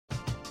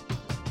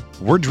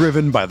We're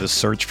driven by the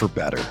search for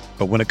better.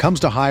 But when it comes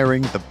to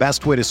hiring, the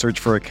best way to search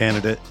for a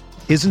candidate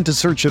isn't to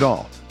search at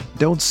all.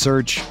 Don't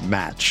search,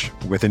 match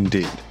with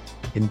Indeed.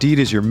 Indeed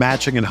is your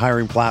matching and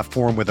hiring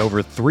platform with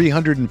over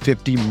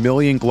 350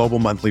 million global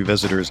monthly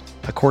visitors,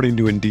 according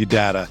to Indeed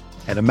data,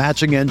 and a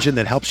matching engine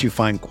that helps you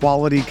find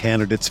quality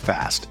candidates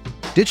fast.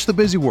 Ditch the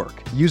busy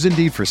work. Use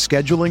Indeed for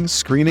scheduling,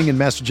 screening, and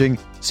messaging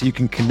so you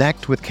can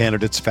connect with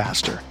candidates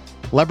faster.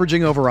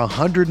 Leveraging over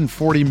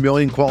 140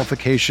 million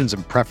qualifications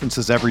and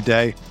preferences every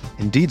day,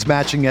 Indeed's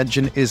matching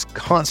engine is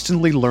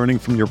constantly learning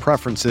from your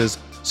preferences,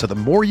 so the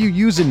more you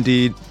use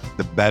Indeed,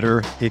 the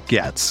better it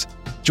gets.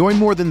 Join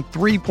more than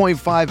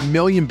 3.5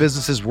 million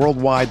businesses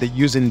worldwide that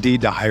use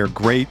Indeed to hire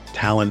great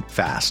talent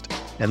fast.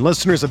 And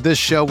listeners of this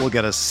show will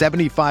get a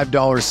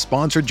 $75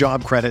 sponsored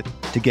job credit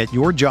to get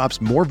your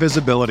jobs more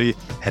visibility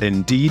at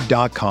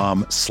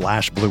Indeed.com/Blue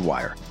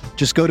Wire.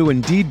 Just go to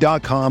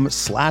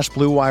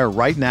Indeed.com/Blue Wire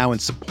right now and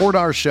support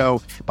our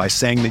show by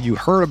saying that you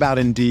heard about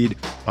Indeed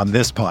on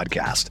this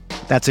podcast.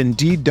 That's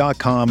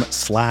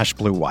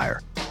Indeed.com/Blue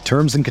Wire.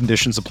 Terms and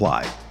conditions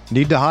apply.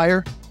 Need to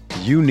hire?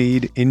 You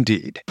need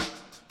Indeed.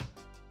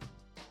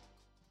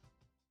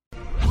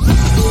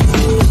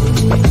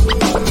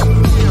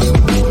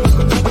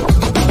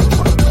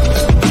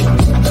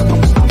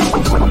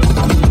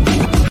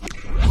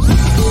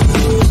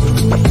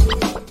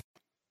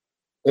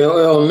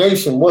 LL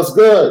Nation, what's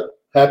good?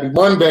 Happy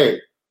Monday.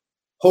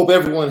 Hope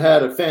everyone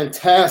had a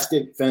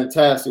fantastic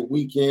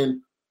weekend.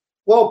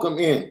 Welcome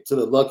in to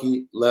the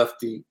Lucky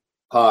Lefty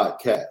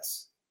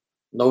podcast.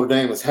 Notre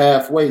Dame is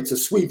halfway to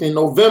sweeping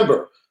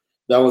November.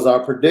 That was our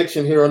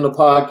prediction here on the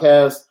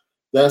podcast.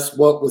 That's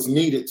what was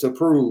needed to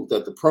prove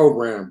that the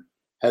program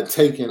had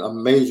taken a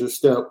major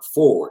step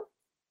forward.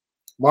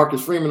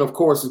 Marcus Freeman, of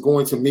course, is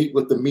going to meet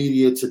with the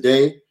media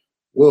today.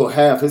 We'll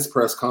have his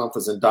press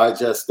conference and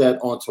digest that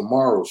on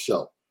tomorrow's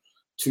show.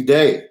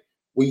 Today,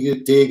 we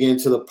dig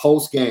into the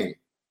post-game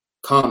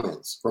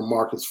comments from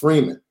Marcus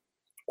Freeman,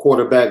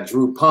 quarterback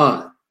Drew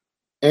Pine,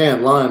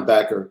 and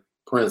linebacker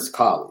Prince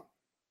Colley.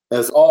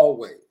 As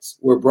always,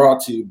 we're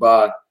brought to you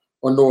by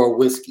Honora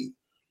Whiskey.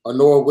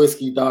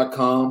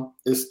 HonoraWhiskey.com.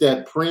 It's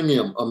that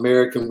premium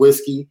American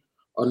whiskey.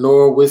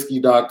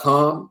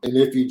 HonoraWhiskey.com. And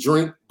if you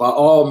drink, by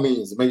all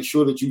means, make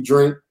sure that you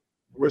drink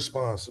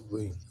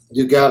responsibly.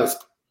 You gotta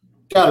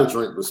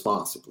drink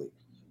responsibly.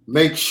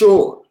 Make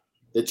sure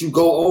that you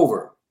go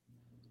over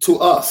to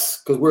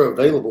us, because we're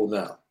available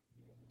now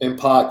in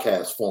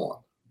podcast form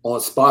on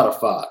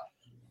Spotify,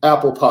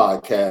 Apple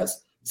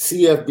Podcasts,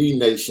 CFB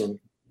Nation,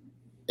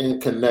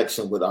 in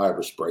connection with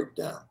Irish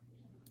Breakdown.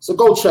 So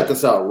go check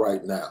us out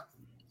right now.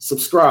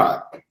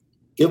 Subscribe.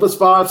 Give us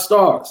 5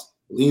 stars.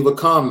 Leave a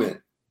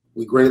comment.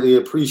 We greatly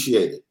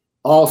appreciate it.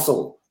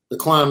 Also, the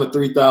climb to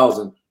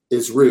 3,000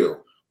 is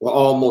real. We're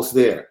almost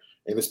there.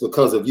 And it's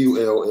because of you,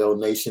 LL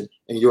Nation,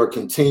 and your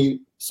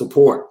continued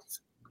support.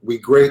 We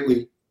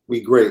greatly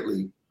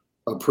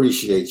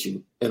appreciate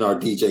you. In our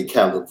DJ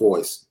Khaled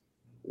voice,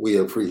 we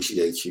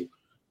appreciate you.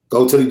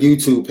 Go to the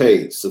YouTube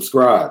page,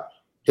 subscribe,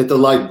 hit the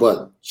like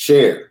button,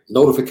 share,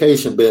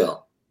 notification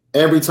bell.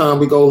 Every time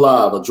we go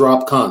live or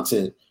drop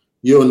content,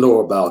 you'll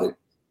know about it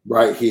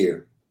right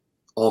here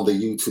on the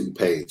YouTube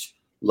page,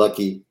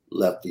 Lucky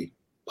Lefty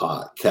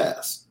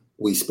Podcast.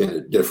 We spin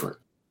it different.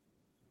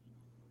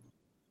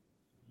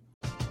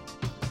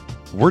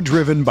 We're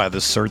driven by the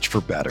search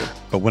for better.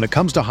 But when it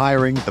comes to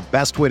hiring, the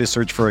best way to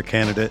search for a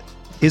candidate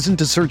isn't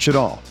to search at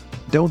all.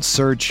 Don't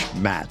search,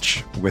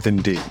 match with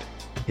Indeed.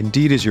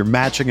 Indeed is your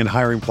matching and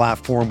hiring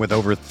platform with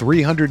over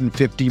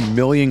 350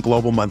 million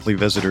global monthly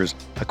visitors,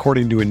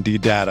 according to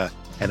Indeed data,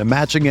 and a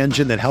matching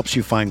engine that helps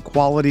you find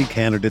quality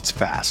candidates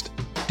fast.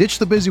 Ditch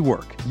the busy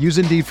work. Use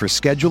Indeed for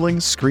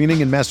scheduling,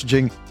 screening, and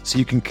messaging so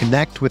you can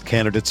connect with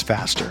candidates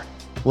faster.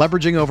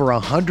 Leveraging over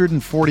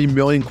 140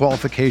 million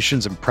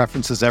qualifications and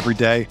preferences every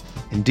day,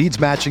 Indeed's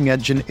matching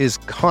engine is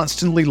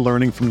constantly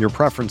learning from your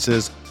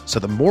preferences, so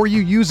the more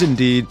you use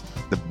Indeed,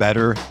 the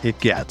better it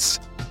gets.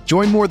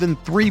 Join more than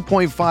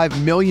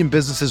 3.5 million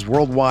businesses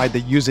worldwide that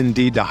use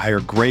Indeed to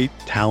hire great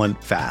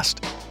talent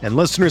fast. And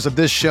listeners of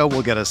this show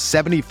will get a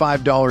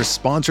 $75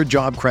 sponsored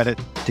job credit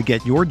to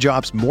get your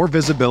jobs more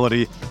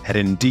visibility at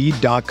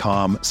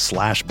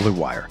Indeed.com/Blue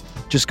Wire.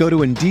 Just go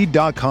to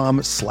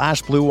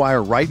Indeed.com/Blue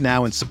Wire right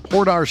now and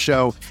support our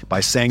show by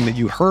saying that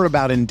you heard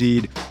about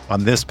Indeed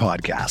on this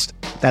podcast.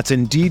 That's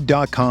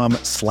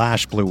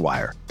Indeed.com/Blue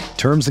Wire.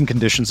 Terms and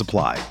conditions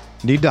apply.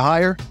 Need to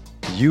hire?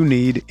 You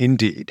need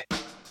Indeed.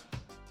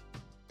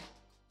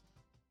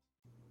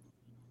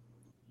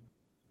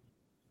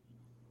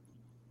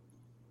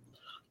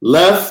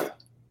 Left.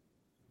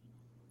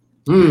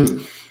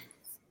 Did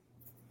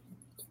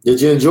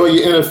you enjoy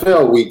your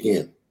NFL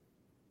weekend?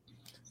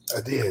 I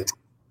did.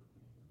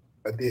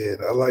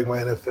 I like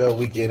my NFL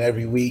weekend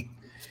every week.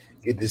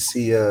 Get to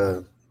see,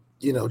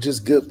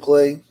 just good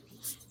play.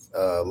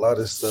 A lot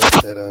of stuff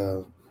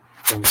that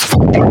from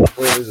some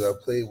players I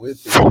played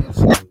with and used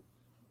to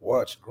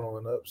watch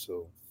growing up.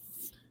 So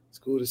it's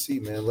cool to see,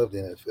 man. Love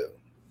the NFL.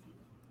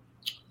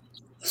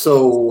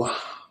 So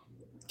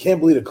can't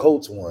believe the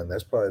Colts won.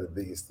 That's probably the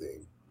biggest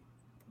thing.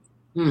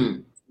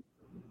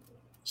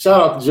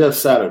 Shout out to Jeff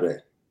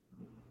Saturday.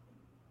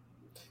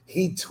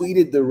 He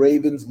tweeted the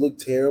Ravens look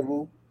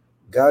terrible,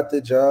 got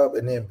the job,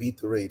 and then beat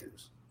the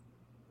Raiders.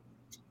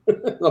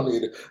 I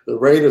mean, the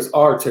Raiders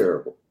are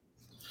terrible.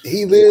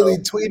 He literally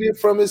tweeted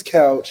from his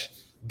couch,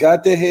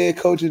 got the head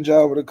coaching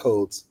job with the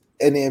Colts,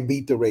 and then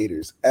beat the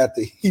Raiders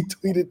after he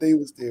tweeted they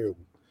was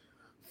terrible.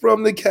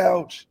 From the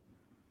couch.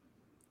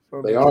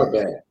 They are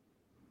bad.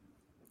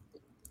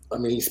 I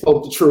mean, he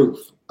spoke the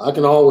truth. I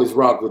can always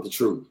rock with the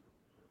truth.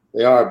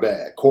 They are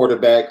bad.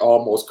 Quarterback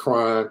almost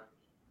crying,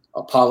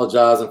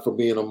 apologizing for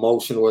being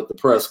emotional at the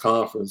press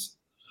conference.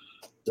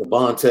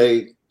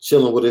 Devontae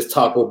chilling with his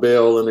Taco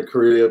Bell in the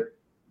crib,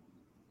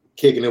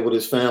 kicking it with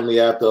his family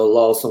after a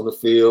loss on the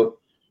field.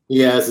 He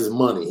has his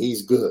money.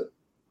 He's good.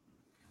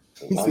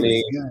 I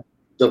mean,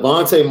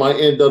 Devontae might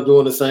end up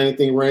doing the same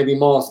thing Randy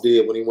Moss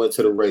did when he went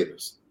to the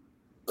Raiders.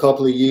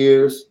 Couple of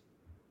years,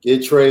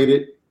 get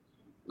traded,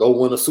 go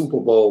win a Super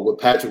Bowl with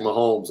Patrick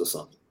Mahomes or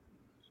something.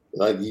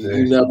 Like,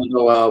 you never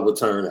know how it would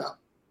turn out.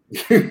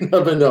 You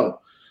never know.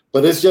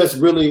 But it's just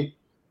really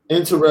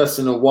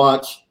interesting to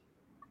watch.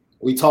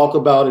 We talk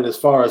about it as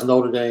far as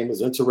Notre Dame.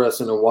 It's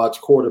interesting to watch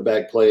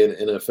quarterback play in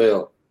the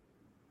NFL.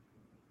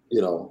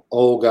 You know,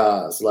 old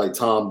guys like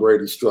Tom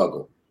Brady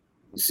struggle.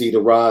 You see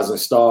the rising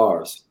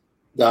stars,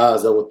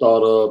 guys that were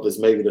thought of as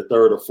maybe the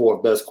third or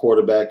fourth best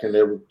quarterback in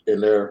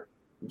their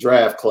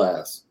draft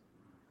class.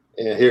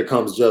 And here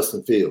comes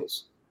Justin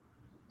Fields,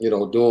 you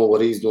know, doing what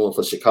he's doing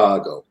for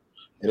Chicago.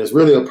 And it's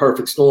really a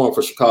perfect storm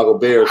for Chicago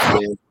Bears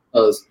fans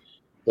because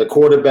the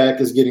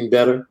quarterback is getting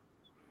better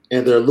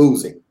and they're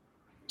losing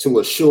to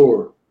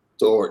ensure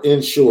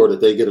that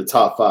they get a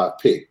top 5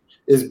 pick.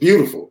 It's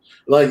beautiful.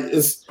 Like,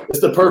 it's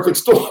the perfect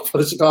storm for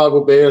the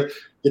Chicago Bears.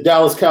 The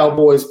Dallas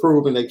Cowboys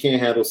proving they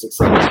can't handle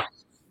success.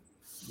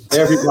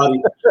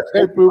 Everybody's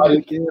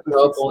beating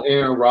up on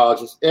Aaron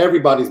Rodgers.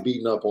 Everybody's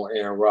beating up on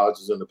Aaron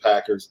Rodgers and the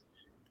Packers.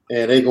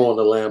 And they go on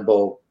the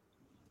Lambeau.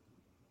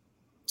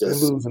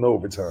 Just losing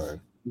overtime.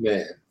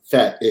 Man,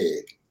 fat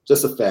egg.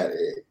 Just a fat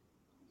egg.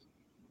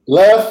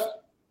 Left,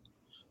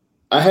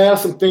 I have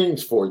some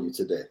things for you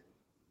today.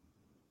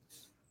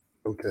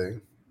 Okay.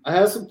 I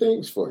have some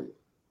things for you.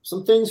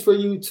 Some things for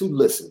you to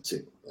listen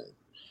to,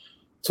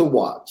 to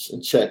watch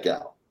and check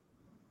out.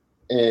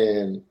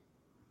 And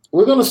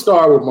we're going to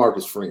start with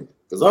Marcus Freeman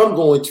because I'm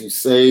going to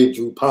save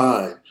Drew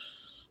Pine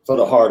for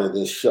the heart of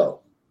this show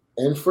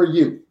and for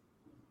you.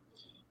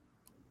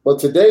 But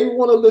today we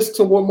want to listen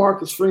to what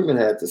Marcus Freeman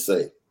had to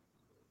say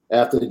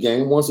after the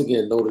game. Once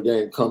again, Notre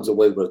Dame comes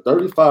away with a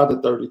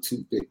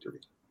 35-32 victory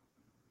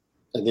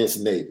against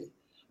Navy.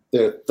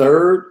 Their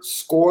third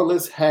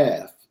scoreless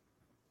half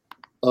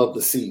of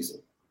the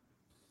season.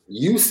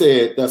 You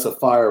said that's a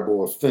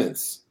fireable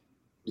offense.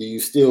 Do you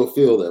still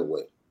feel that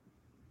way?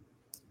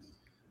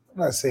 I'm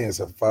not saying it's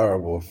a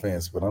fireable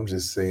offense, but I'm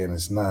just saying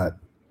it's not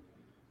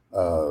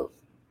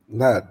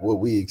what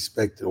we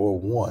expected or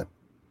want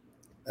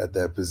at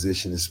that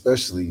position,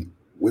 especially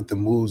with the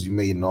moves you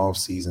made in the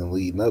offseason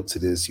leading up to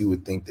this. You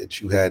would think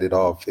that you had it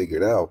all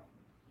figured out.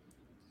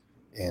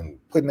 And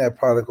putting that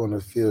product on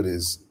the field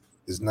is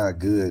not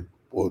good,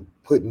 or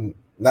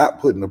not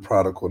putting the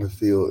product on the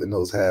field in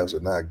those halves are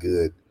not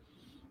good.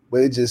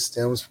 But it just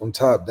stems from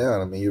top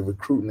down. I mean, your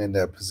recruiting in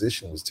that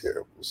position was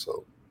terrible.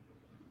 So,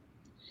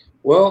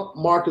 well,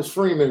 Marcus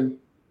Freeman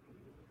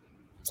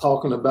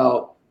talking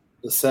about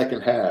the second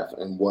half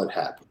and what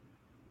happened.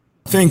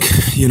 I think,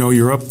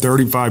 you're up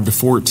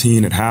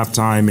 35-14 at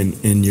halftime,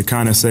 and you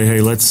kind of say,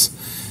 hey, let's,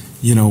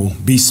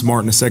 be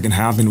smart in the second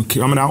half. And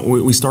coming out,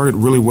 we started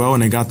really well,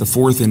 and they got the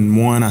 4th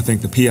and 1. I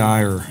think the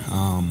PI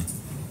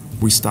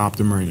we stopped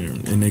them,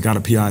 and they got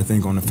a PI, I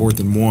think, on the 4th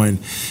and 1.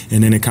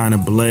 And then it kind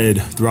of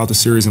bled throughout the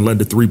series and led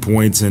to 3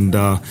 points. And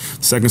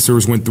second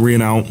series went 3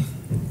 and out.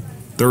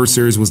 Third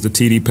series was the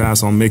TD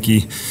pass on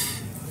Mickey.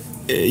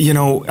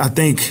 I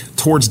think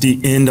towards the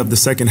end of the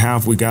second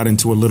half, we got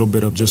into a little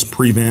bit of just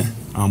prevent.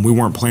 We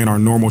weren't playing our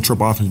normal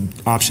triple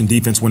option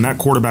defense. When that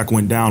quarterback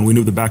went down, we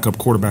knew the backup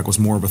quarterback was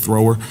more of a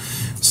thrower.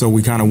 So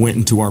we kind of went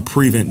into our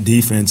prevent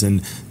defense,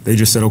 and they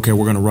just said, okay,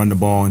 we're going to run the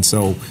ball. And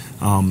so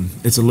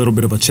it's a little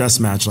bit of a chess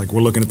match. Like,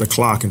 we're looking at the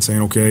clock and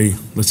saying, okay,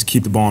 let's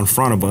keep the ball in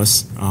front of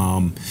us.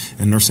 And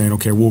they're saying,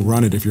 okay, we'll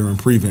run it if you're in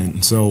prevent.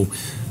 And so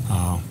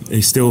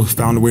they still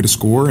found a way to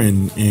score,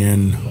 and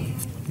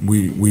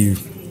we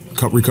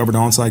recovered the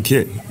onside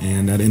kick,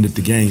 and that ended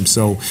the game.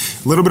 So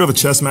a little bit of a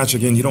chess match.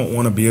 Again, you don't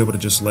want to be able to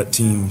just let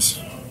teams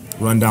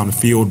run down the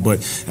field, but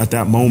at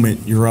that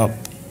moment you're up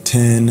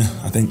 10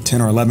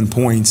 or 11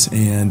 points,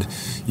 and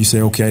you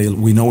say, okay,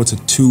 we know it's a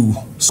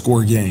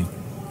 2-score game,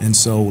 and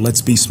so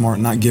let's be smart,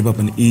 not give up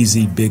an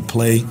easy big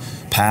play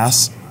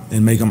pass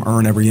and make them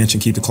earn every inch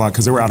and keep the clock,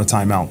 because they were out of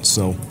timeout.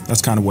 So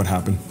that's kind of what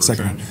happened.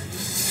 Second,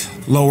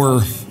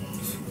 lower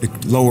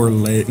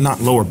leg,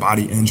 not lower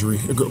body injury,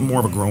 more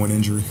of a growing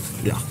injury.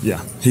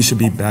 Yeah. He should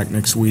be back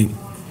next week.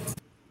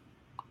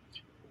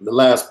 The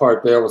last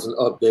part there was an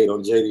update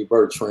on J.D.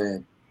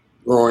 Bertrand.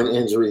 Growing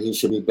injury, he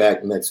should be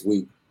back next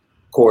week,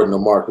 according to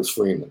Marcus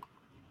Freeman.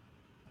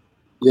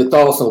 Your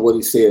thoughts on what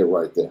he said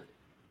right there?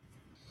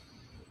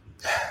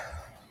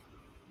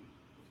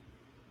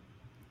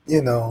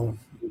 you know,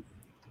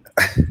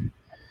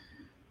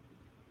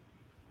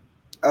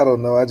 I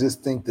don't know. I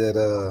just think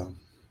that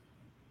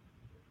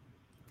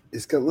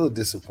it's got a little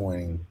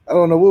disappointing. I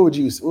don't know. What would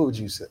you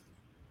say?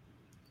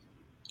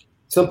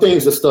 Some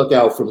things that stuck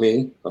out for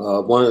me.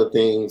 One of the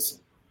things,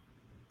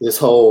 this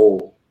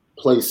whole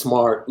play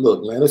smart.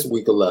 Look, man, it's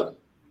week 11.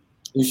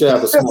 You should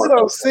have a smart. That's what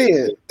I'm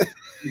saying.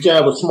 You should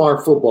have a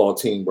smart football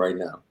team right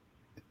now.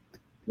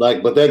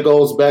 Like, but that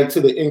goes back to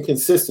the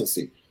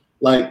inconsistency.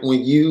 Like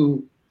when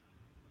you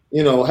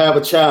have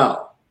a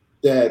child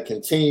that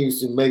continues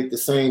to make the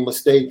same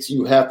mistakes,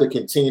 you have to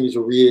continue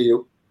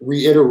to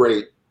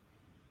reiterate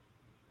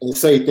and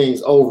say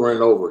things over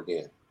and over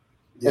again.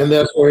 Yeah. And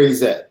that's where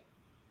he's at.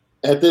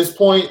 At this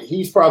point,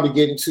 he's probably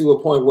getting to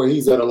a point where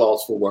he's at a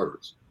loss for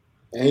words.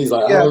 And he's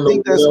like, I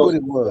think that's what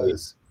it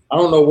was. I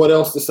don't know what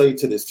else to say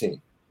to this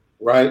team,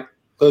 right?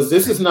 Because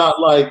this is not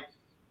like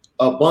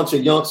a bunch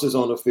of youngsters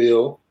on the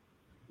field.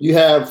 You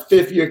have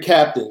fifth-year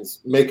captains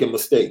making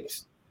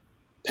mistakes,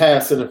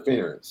 pass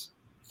interference,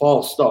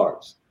 false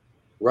starts,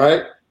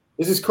 right?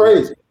 This is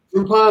crazy.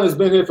 Drew Pine has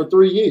been here for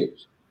 3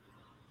 years.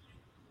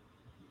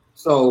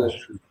 So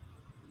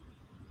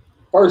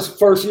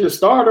first year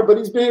starter, but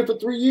he's been here for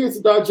 3 years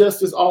to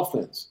digest his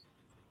offense.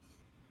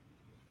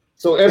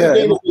 So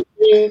everything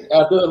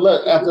after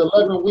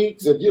 11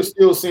 weeks, if you're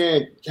still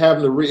saying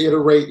having to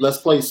reiterate, let's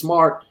play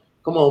smart,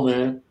 come on,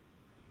 man.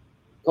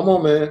 Come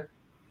on, man.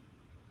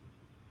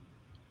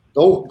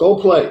 Go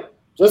play.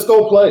 Just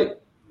go play.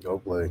 Go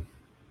play.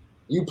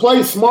 You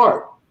play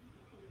smart.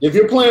 If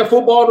you're playing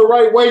football the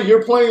right way,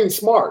 you're playing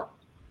smart.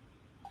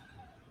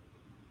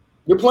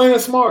 You're playing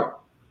smart.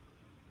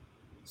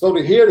 So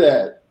to hear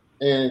that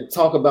and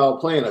talk about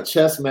playing a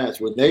chess match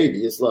with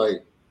Navy, it's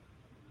like,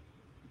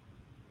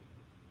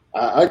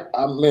 I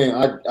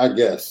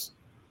guess.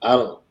 I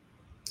don't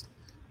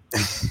know.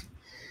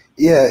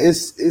 Yeah,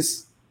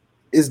 it's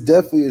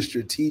definitely a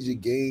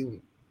strategic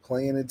game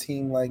playing a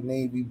team like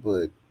Navy,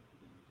 but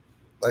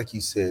like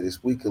you said,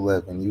 it's week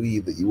 11.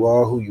 You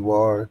are who you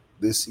are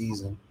this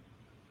season,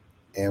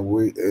 and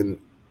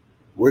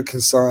we're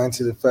consigned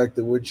to the fact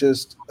that we're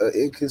just an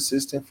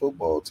inconsistent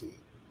football team.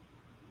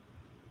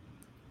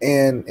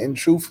 And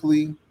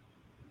truthfully,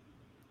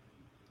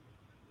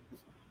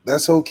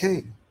 that's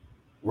okay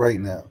right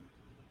now,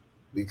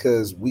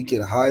 because we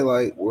can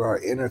highlight where our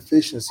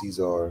inefficiencies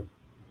are,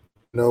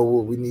 know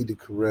what we need to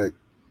correct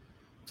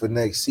for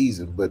next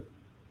season. But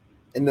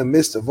in the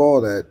midst of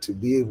all that, to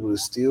be able to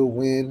still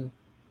win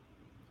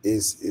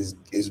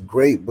is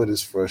great, but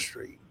it's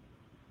frustrating,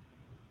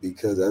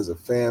 because as a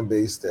fan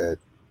base that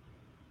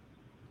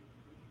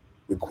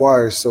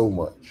requires so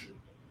much,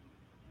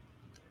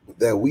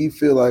 that we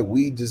feel like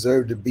we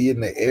deserve to be in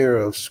the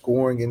era of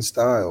scoring in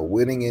style,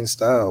 winning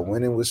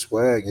with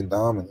swag and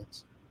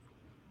dominance.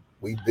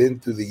 We've been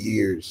through the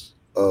years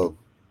of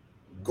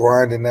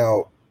grinding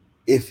out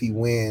iffy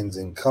wins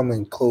and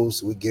coming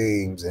close with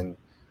games and,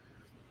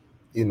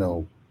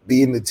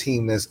 being the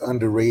team that's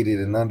underrated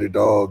and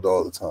underdogged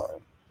all the time.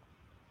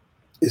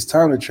 It's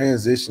time to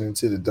transition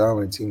into the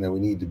dominant team that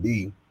we need to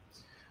be.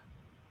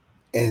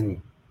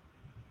 And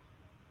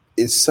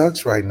it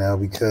sucks right now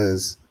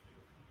because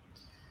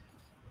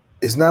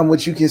it's not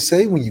much you can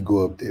say when you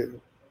go up there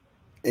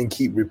and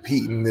keep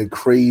repeating the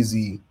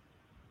crazy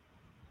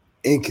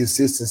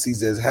inconsistencies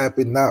that's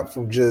happened, not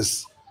from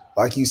just,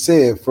 like you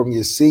said, from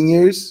your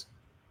seniors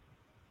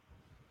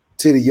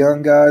to the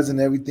young guys and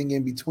everything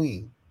in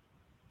between.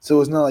 So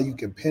it's not like you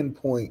can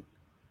pinpoint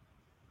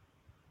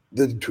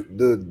the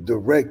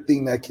direct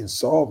thing that can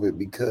solve it,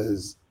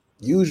 because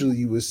usually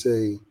you would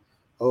say,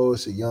 oh,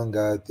 it's a young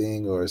guy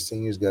thing or a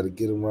senior's got to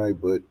get them right,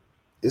 but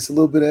it's a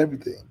little bit of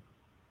everything.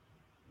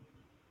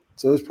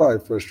 So it's probably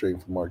frustrating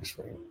for Marcus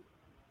Freeman.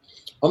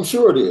 I'm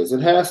sure it is.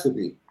 It has to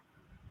be.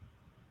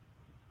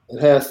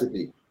 It has to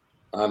be.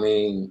 I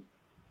mean,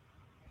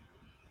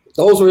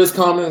 those were his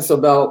comments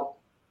about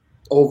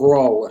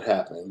overall what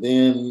happened.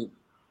 Then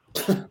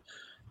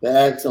they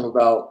asked him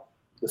about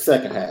the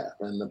second half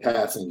and the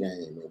passing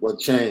game and what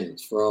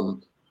changed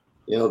from,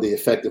 the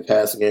effective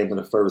passing game in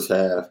the first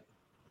half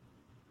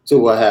to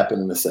what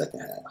happened in the second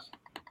half.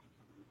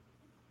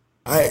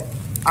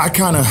 I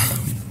kind of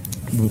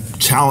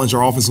challenge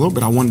our offense a little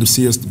bit. I wanted to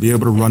see us to be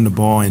able to run the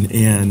ball, and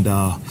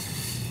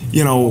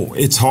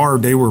it's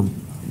hard. They were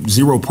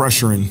zero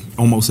pressure in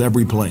almost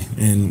every play,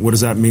 and what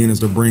does that mean?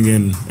 Is they're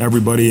bringing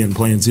everybody and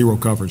playing zero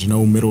coverage,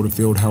 no middle of the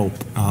field help,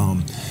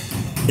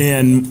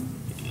 and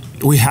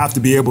we have to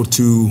be able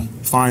to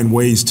find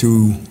ways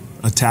to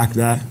attack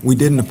that. We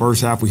did in the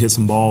first half. We hit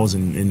some balls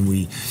and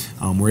we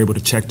were able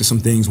to check to some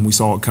things when we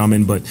saw it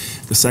coming. But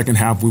the second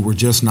half, we were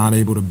just not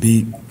able to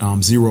beat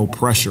zero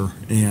pressure.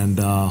 And,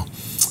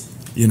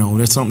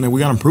 that's something that we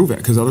got to improve at,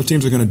 because other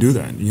teams are going to do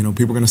that.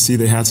 People are going to see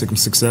they had some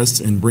success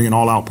in bringing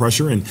all-out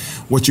pressure. And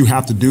what you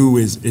have to do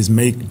is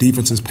make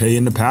defenses pay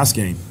in the pass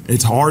game.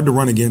 It's hard to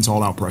run against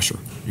all-out pressure,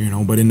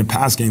 but in the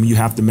pass game, you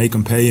have to make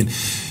them pay. And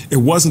it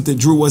wasn't that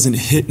Drew wasn't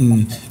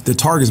hitting the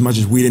target as much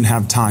as we didn't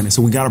have time. And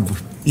so we got to,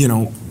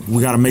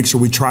 we got to make sure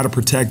we try to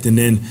protect. And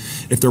then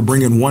if they're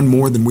bringing one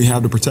more than we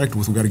have to protect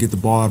with, we got to get the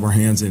ball out of our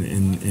hands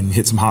and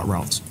hit some hot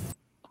routes.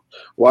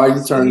 Why are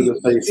you turning your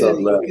face up,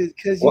 Lefty?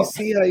 Because you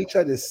see how he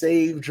tried to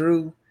save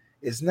Drew.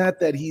 It's not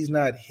that he's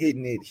not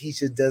hitting it. He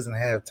just doesn't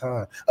have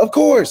time. Of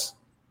course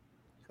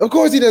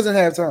he doesn't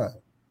have time.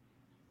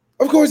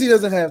 Of course he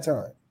doesn't have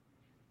time.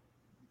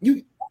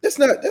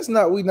 That's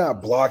not we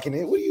not blocking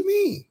it. What do you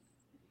mean?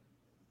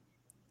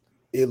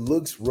 It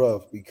looks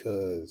rough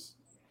because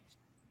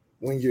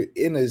when you're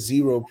in a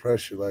zero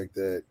pressure like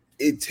that,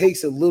 it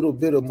takes a little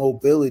bit of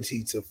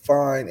mobility to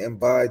find and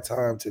buy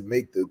time to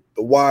make the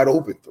wide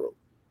open throw.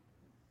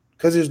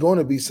 Because there's going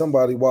to be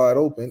somebody wide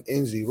open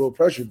in zero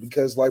pressure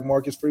because, like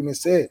Marcus Freeman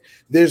said,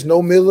 there's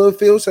no middle of the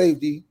field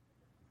safety.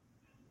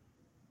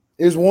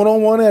 There's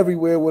one-on-one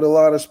everywhere with a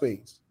lot of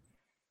space.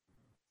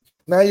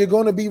 Now you're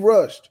going to be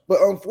rushed. But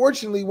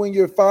unfortunately, when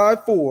you're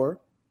 5'4",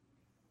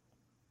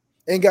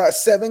 and got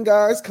 7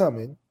 guys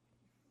coming,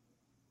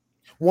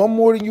 one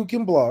more than you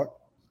can block,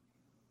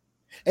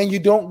 and you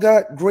don't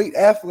got great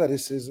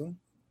athleticism,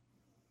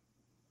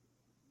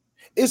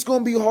 it's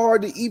going to be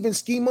hard to even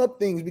scheme up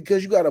things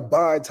because you got to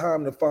buy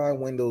time to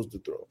find windows to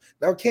throw.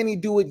 Now, can he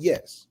do it?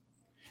 Yes.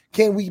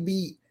 Can we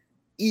be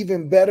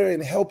even better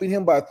in helping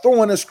him by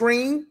throwing a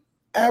screen?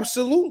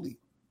 Absolutely.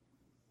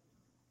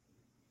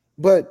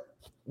 But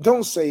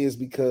don't say it's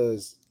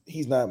because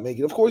he's not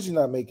making – of course he's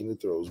not making the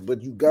throws,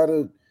 but you got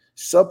to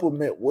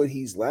supplement what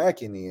he's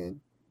lacking in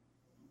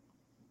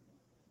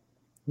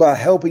by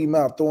helping him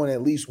out throwing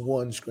at least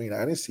one screen.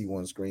 I didn't see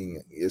one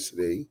screen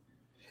yesterday.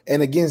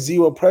 And against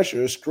zero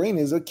pressure, a screen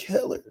is a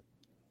killer.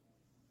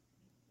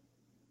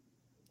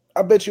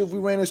 I bet you if we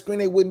ran a screen,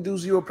 they wouldn't do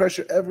zero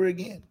pressure ever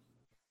again.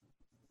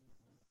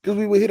 Because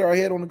we would hit our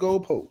head on the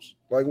goalpost,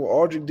 like what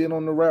Aldridge did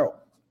on the route.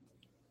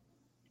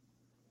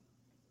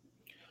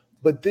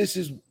 But this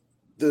is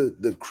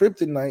the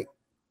kryptonite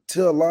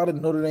to a lot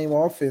of Notre Dame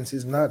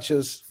offenses, not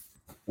just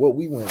what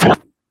we went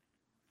through.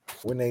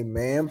 When they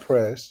man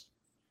press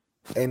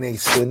and they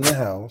sit in the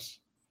house,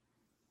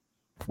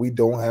 we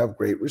don't have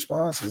great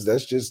responses.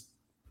 That's just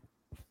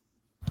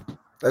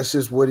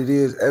what it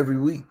is every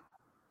week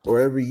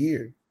or every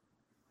year.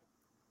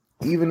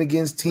 Even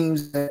against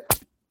teams that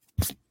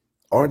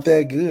aren't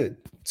that good.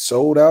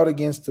 Sold out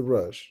against the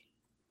rush.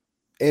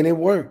 And it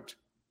worked.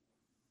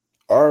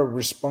 Our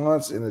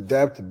response and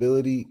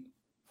adaptability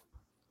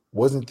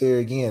wasn't there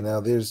again. Now,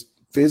 there's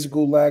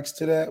physical lacks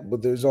to that,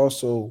 but there's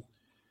also,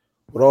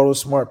 with all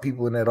those smart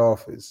people in that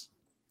office,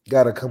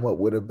 got to come up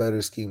with a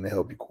better scheme to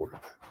help your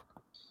quarterback.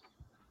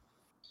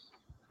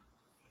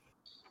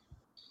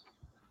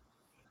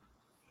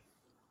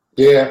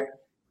 Yeah,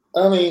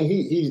 I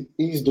mean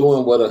he's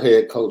doing what a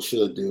head coach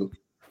should do.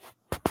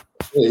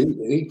 Yeah,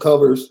 he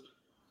covers.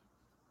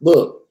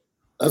 Look,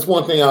 that's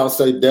one thing I'll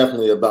say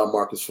definitely about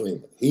Marcus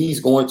Freeman.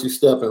 He's going to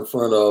step in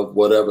front of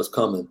whatever's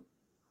coming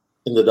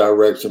in the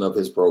direction of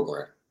his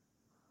program,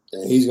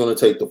 and he's going to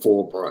take the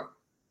full brunt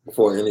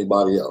before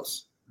anybody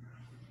else.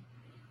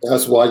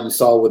 That's why you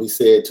saw what he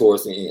said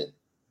towards the end.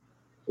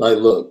 Like,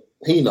 look,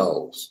 he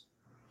knows.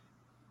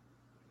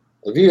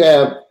 If you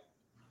have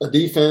a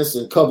defense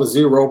and cover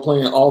zero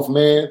playing off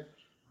man,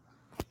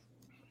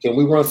 can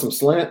we run some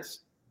slants?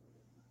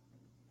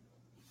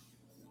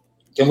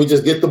 Can we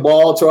just get the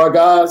ball to our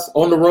guys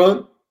on the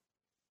run?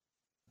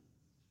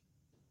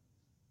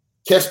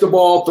 Catch the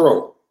ball,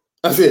 throw it.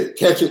 That's it.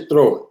 Catch it,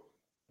 throw it.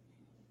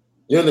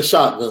 You're in the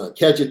shotgun.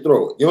 Catch it,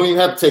 throw it. You don't even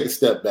have to take a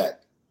step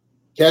back.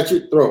 Catch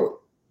it, throw it.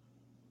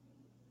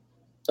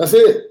 That's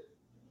it.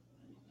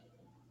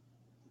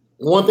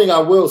 And one thing I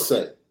will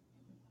say,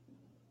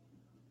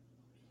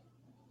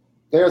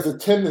 there's a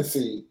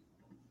tendency,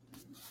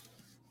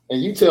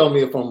 and you tell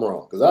me if I'm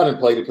wrong, because I didn't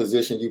play the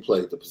position, you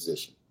played the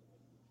position.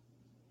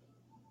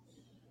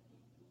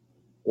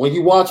 When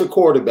you watch a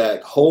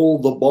quarterback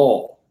hold the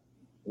ball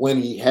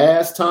when he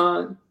has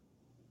time,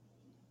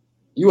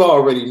 you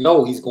already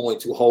know he's going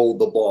to hold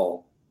the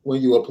ball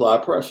when you apply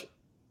pressure.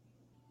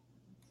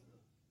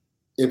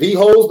 If he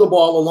holds the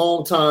ball a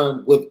long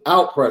time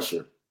without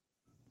pressure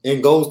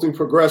and goes through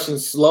progression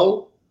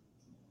slow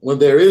when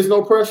there is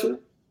no pressure,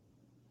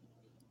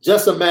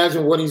 just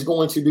imagine what he's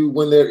going to do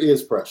when there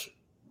is pressure.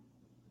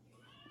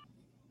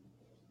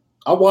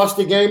 I watched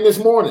the game this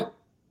morning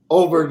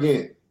over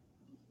again.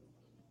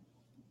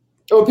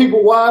 There were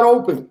people wide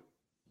open.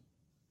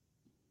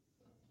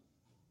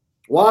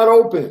 Wide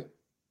open.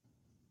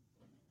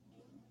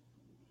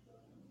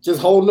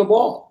 Just holding the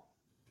ball.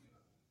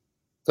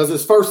 Because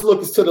his first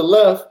look is to the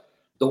left,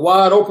 the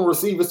wide open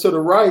receiver's to the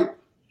right,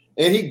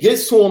 and he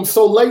gets to him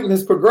so late in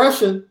his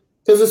progression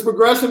because his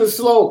progression is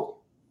slow.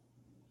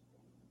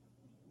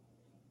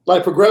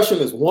 Like progression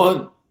is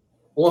 1,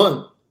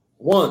 1,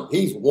 1.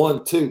 He's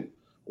 1, 2,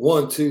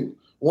 1, 2,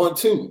 1,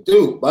 2.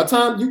 Dude, by the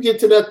time you get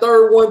to that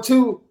third 1,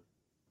 2,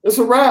 it's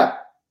a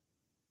wrap.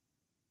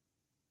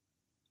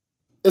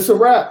 It's a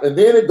wrap. And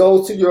then it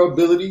goes to your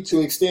ability to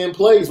extend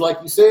plays. Like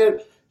you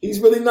said, he's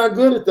really not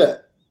good at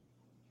that.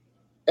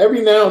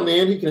 Every now and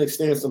then he can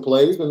extend some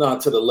plays, but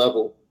not to the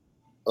level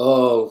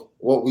of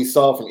what we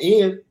saw from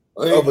Ian.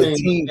 Of a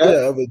team,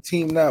 of a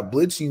team not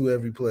blitzing you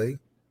every play.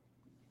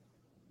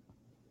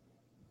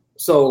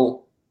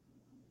 So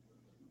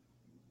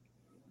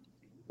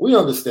we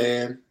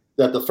understand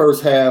that the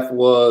first half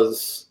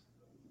was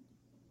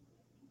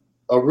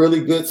a really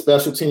good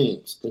special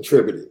teams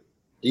contributed.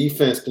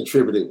 Defense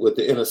contributed with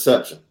the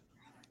interception,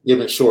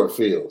 giving short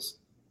fields.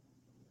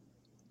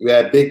 You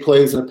had big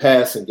plays in the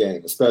passing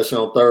game, especially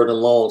on 3rd and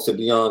longs to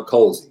Deion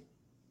Colzie.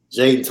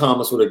 Jaden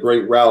Thomas with a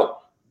great route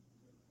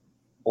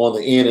on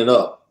the in and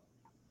up.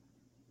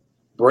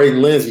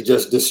 Braden Lindsey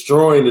just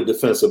destroying the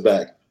defensive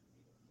back.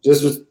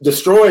 Just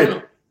destroying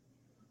him.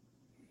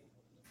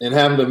 And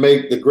having to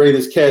make the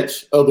greatest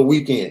catch of the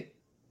weekend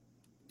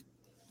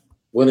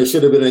when it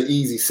should have been an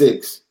easy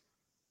 6.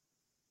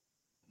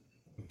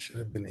 It should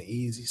have been an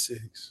easy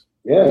 6.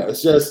 Yeah,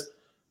 it's just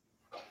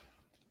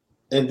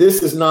 – and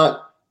this is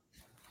not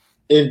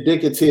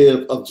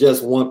indicative of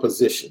just one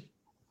position.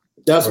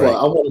 That's why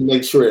I want to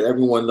make sure that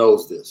everyone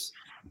knows this.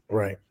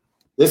 Right.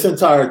 This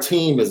entire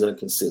team is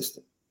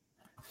inconsistent.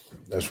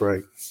 That's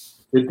right.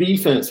 The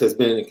defense has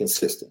been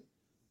inconsistent.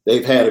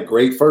 They've had a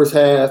great first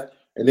half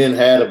and then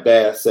had a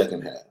bad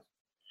second half.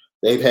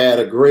 They've had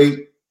a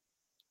great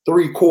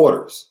 3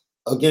 quarters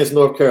against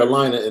North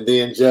Carolina and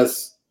then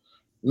just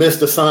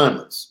missed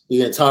assignments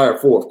the entire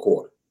 4th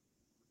quarter.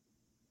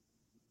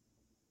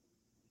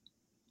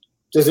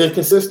 Just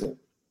inconsistent.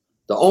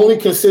 The only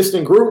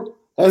consistent group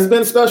has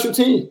been special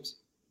teams.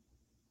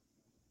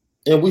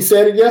 And we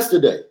said it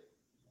yesterday.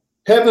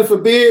 Heaven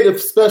forbid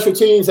if special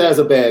teams has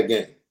a bad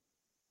game.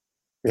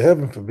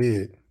 Heaven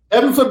forbid.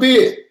 Heaven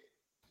forbid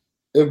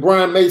if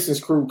Brian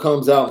Mason's crew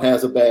comes out and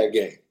has a bad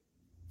game.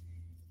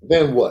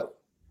 Then what?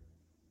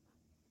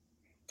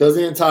 Because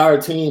the entire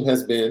team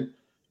has been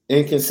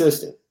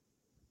inconsistent.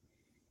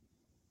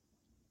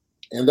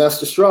 And that's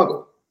the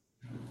struggle.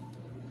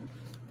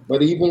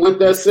 But even with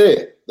that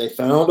said, they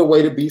found a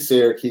way to beat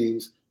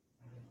Syracuse.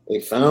 They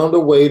found a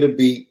way to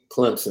beat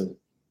Clemson.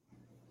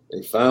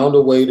 They found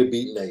a way to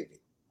beat Navy.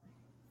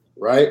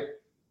 Right?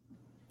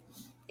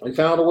 They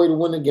found a way to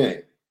win the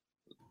game.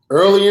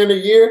 Early in the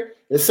year,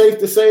 it's safe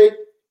to say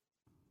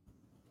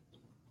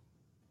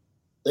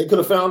they could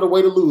have found a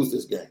way to lose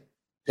this game.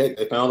 Heck,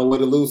 they found a way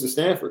to lose to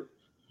Stanford.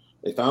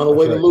 They found a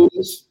way to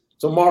lose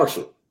to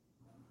Marshall.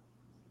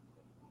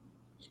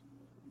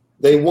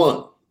 They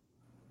won.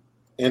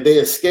 And they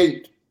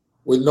escaped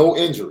with no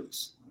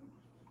injuries,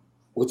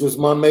 which was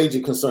my major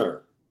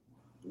concern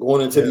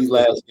going into these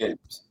last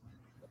games.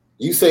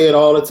 You say it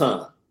all the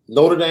time.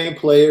 Notre Dame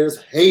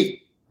players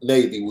hate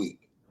Navy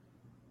Week.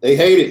 They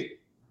hate it.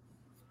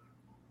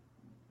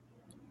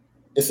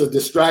 It's a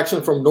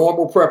distraction from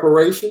normal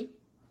preparation.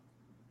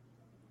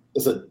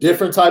 It's a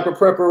different type of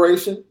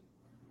preparation.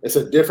 It's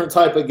a different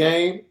type of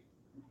game.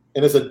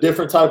 And it's a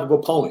different type of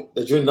opponent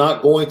that you're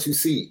not going to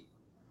see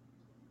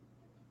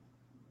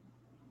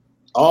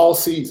all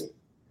season.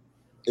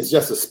 It's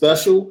just a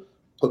special,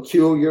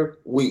 peculiar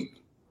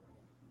week.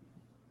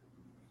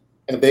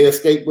 And they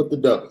escaped with the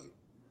W.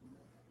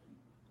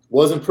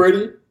 Wasn't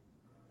pretty.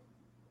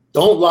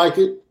 Don't like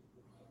it.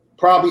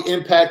 Probably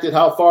impacted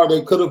how far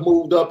they could have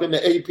moved up in the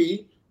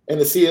AP and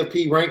the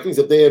CFP rankings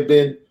if they had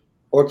been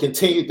or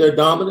continued their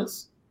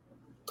dominance,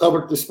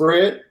 covered the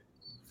spread.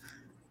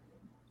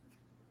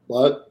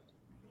 But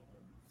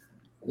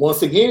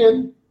once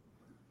again,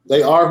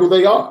 they are who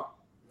they are.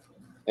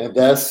 And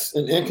that's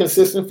an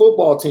inconsistent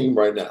football team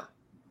right now.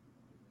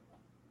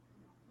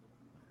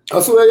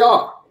 That's who they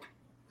are.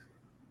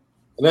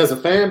 And as a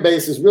fan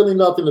base, there's really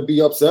nothing to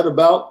be upset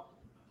about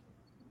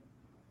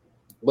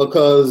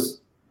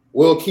because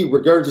we'll keep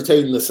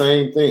regurgitating the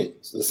same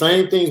things. The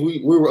same things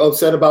we were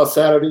upset about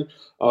Saturday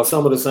are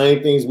some of the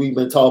same things we've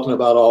been talking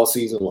about all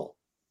season long.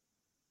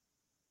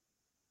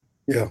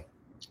 Yeah.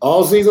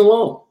 All season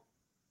long.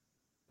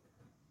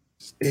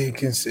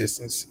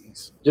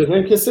 Inconsistencies. Just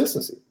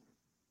inconsistency.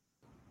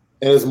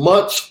 And as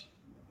much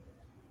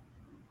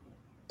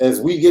as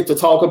we get to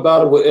talk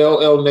about it with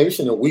LL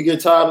Nation and we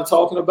get tired of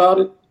talking about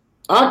it,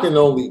 I can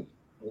only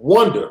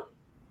wonder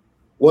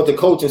what the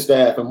coaching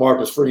staff and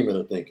Marcus Freeman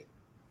are thinking.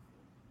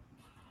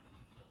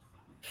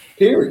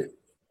 Period.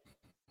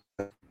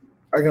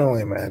 I can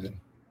only imagine.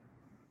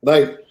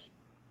 Like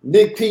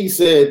Nick P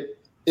said,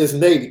 it's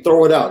Navy,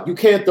 throw it out. You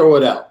can't throw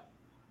it out.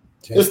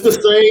 It's the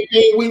same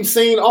thing we've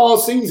seen all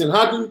season.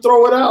 How can you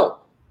throw it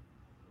out?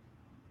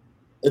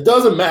 It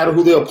doesn't matter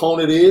who the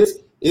opponent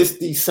is. It's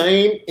the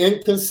same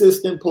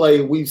inconsistent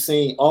play we've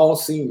seen all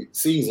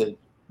season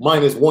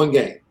minus one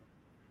game.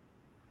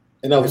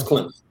 And that was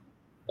Clemson.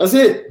 That's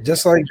it.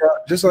 Just like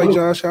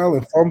Josh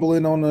Allen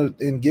fumbling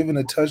and giving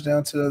a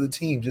touchdown to the other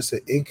team. Just an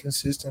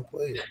inconsistent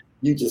player.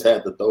 You just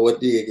had to throw a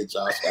dig at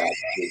Josh Allen.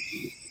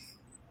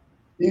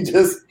 He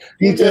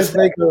just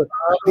make a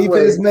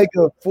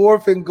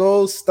 4th and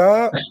goal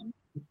stop.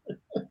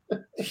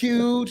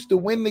 Huge to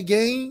win the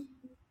game.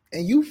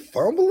 And you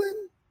fumbling?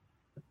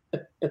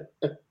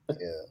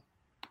 Yeah.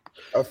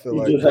 I feel you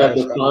like just have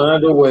to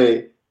find a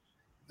way.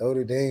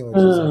 Notre Dame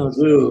was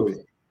just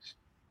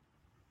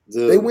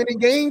Dude. They winning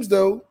games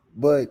though,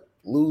 but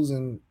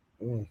losing.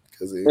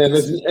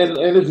 because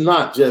and it's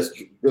not just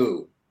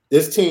dude.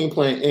 This team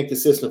playing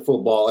inconsistent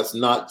football. It's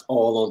not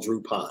all on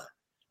Drew Pine.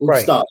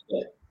 Right. Stop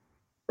that.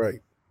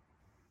 Right.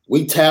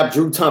 We tap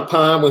Drew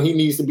Pine when he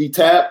needs to be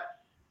tapped,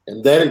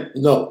 and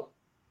no.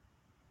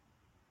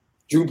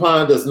 Drew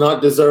Pine does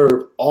not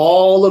deserve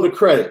all of the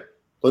credit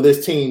for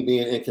this team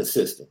being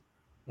inconsistent.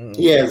 Mm-hmm.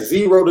 He has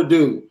zero to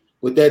do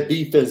with that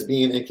defense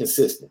being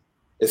inconsistent,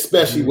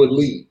 especially with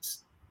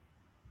leads.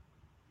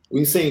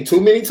 We've seen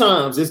too many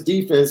times this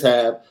defense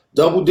have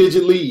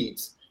double-digit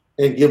leads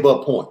and give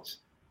up points.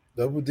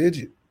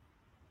 Double-digit.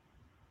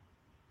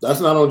 That's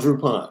not on Drew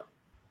Pine.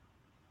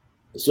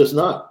 It's just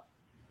not.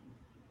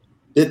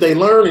 Did they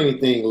learn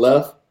anything,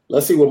 Left?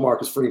 Let's see what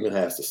Marcus Freeman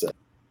has to say.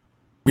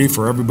 Be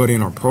for everybody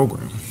in our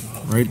program,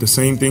 right? The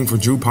same thing for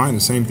Drew Pine, the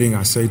same thing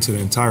I say to the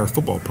entire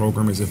football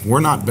program is if we're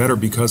not better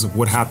because of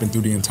what happened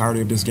through the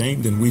entirety of this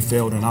game, then we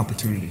failed an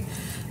opportunity.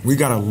 We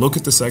got to look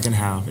at the second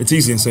half. It's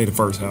easy to say the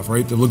first half,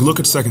 right? To look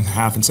at the second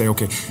half and say,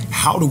 okay,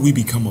 how do we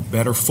become a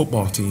better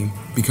football team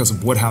because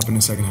of what happened in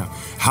the second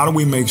half? How do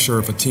we make sure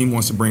if a team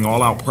wants to bring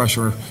all-out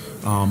pressure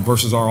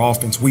versus our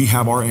offense, we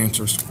have our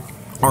answers,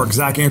 our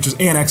exact answers,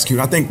 and execute?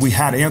 I think we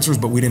had answers,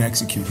 but we didn't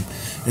execute them.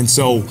 And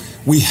so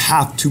we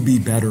have to be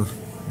better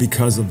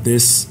because of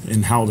this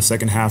and how the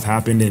second half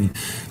happened. And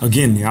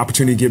again, the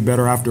opportunity to get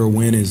better after a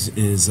win is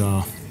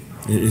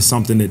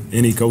something that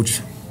any coach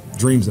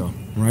dreams of,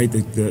 right?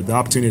 The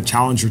opportunity to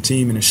challenge your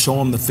team and to show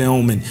them the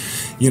film. And,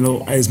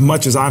 as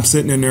much as I'm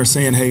sitting in there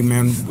saying, hey,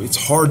 man,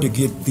 it's hard to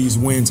get these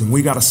wins and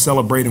we got to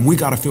celebrate and we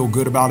got to feel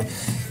good about it.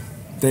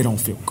 They don't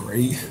feel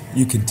great.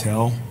 You can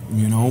tell,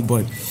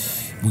 but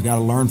we got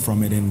to learn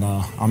from it. And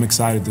I'm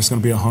excited. There's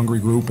going to be a hungry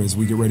group as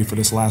we get ready for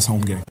this last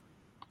home game.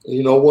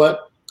 You know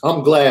what?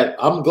 I'm glad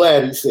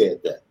he said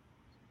that.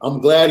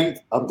 I'm glad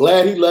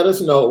he let us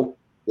know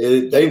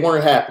that they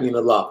weren't happy in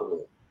the locker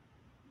room.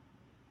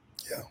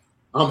 Yeah.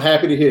 I'm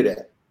happy to hear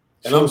that.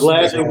 And I'm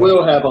glad they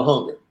will have a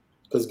hunger.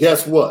 Because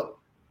guess what?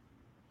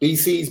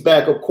 BC's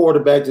backup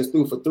quarterback just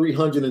threw for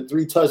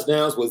 303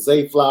 touchdowns with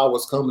Zay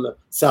Flowers coming to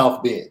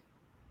South Bend.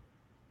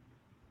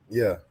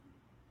 Yeah.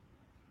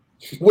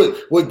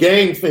 With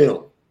game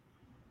film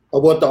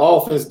of what the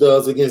offense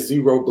does against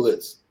zero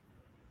blitz.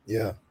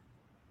 Yeah.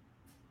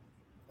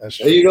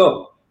 There you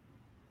go.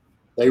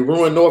 They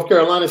ruined North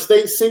Carolina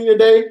State senior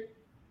day.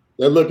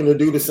 They're looking to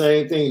do the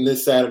same thing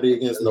this Saturday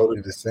against Notre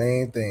Dame. The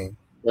same thing.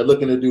 They're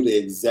looking to do the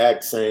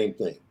exact same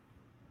thing.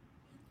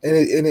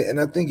 And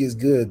I think it's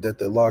good that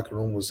the locker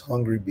room was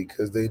hungry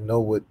because they know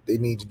what they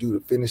need to do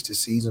to finish the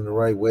season the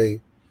right way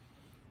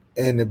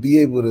and to be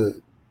able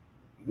to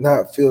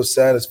not feel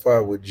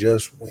satisfied with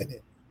just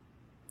winning.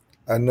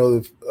 I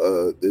know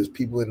there's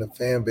people in the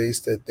fan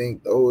base that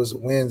think, it's a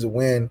win's a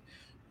win.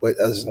 But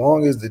as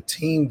long as the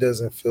team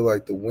doesn't feel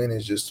like the win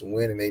is just a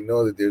win and they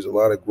know that there's a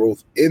lot of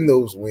growth in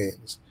those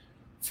wins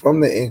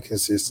from the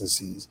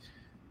inconsistencies,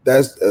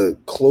 that's a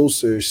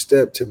closer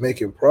step to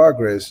making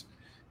progress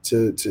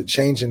to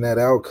changing that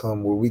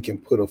outcome where we can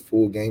put a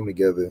full game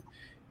together,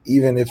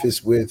 even if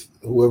it's with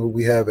whoever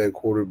we have at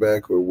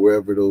quarterback or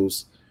wherever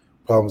those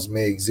problems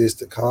may exist.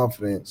 The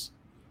confidence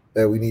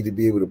that we need to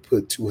be able to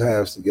put two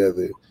halves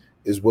together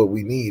is what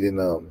we need.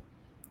 And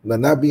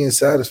not being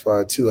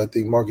satisfied too. I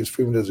think Marcus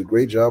Freeman does a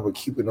great job of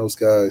keeping those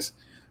guys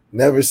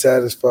never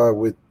satisfied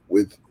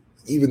with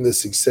even the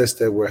success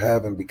that we're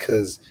having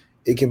because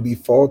it can be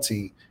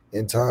faulty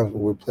in times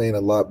when we're playing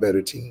a lot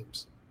better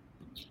teams.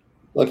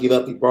 Lucky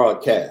Lefty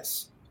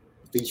broadcast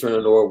featuring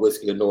Honora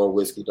Whiskey at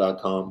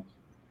NoraWhiskey.com,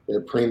 their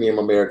premium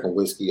American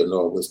whiskey at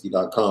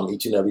NoraWhiskey.com.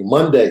 Each and every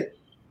Monday,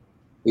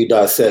 we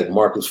dissect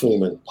Marcus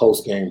Freeman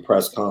post-game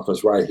press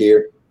conference right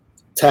here.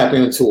 Tap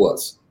into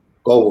us.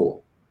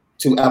 Go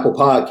to Apple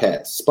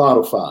Podcasts,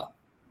 Spotify,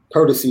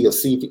 courtesy of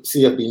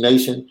CFB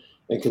Nation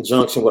in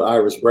conjunction with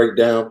Irish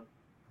Breakdown.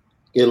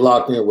 Get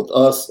locked in with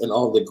us and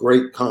all the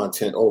great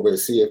content over at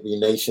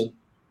CFB Nation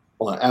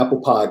on Apple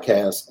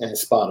Podcasts and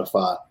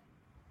Spotify.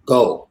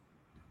 Go.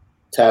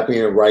 Tap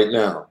in right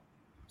now.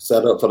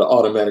 Set up for the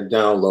automatic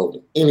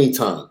download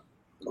anytime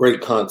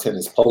great content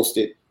is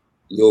posted.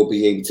 You'll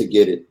be able to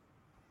get it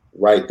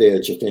right there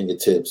at your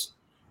fingertips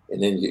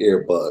and in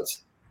your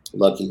earbuds.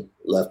 Lucky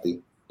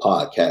Lefty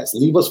Podcast.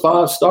 Leave us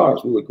 5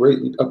 stars. We would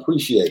greatly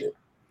appreciate it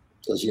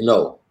because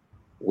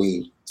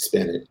we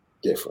spin it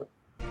different.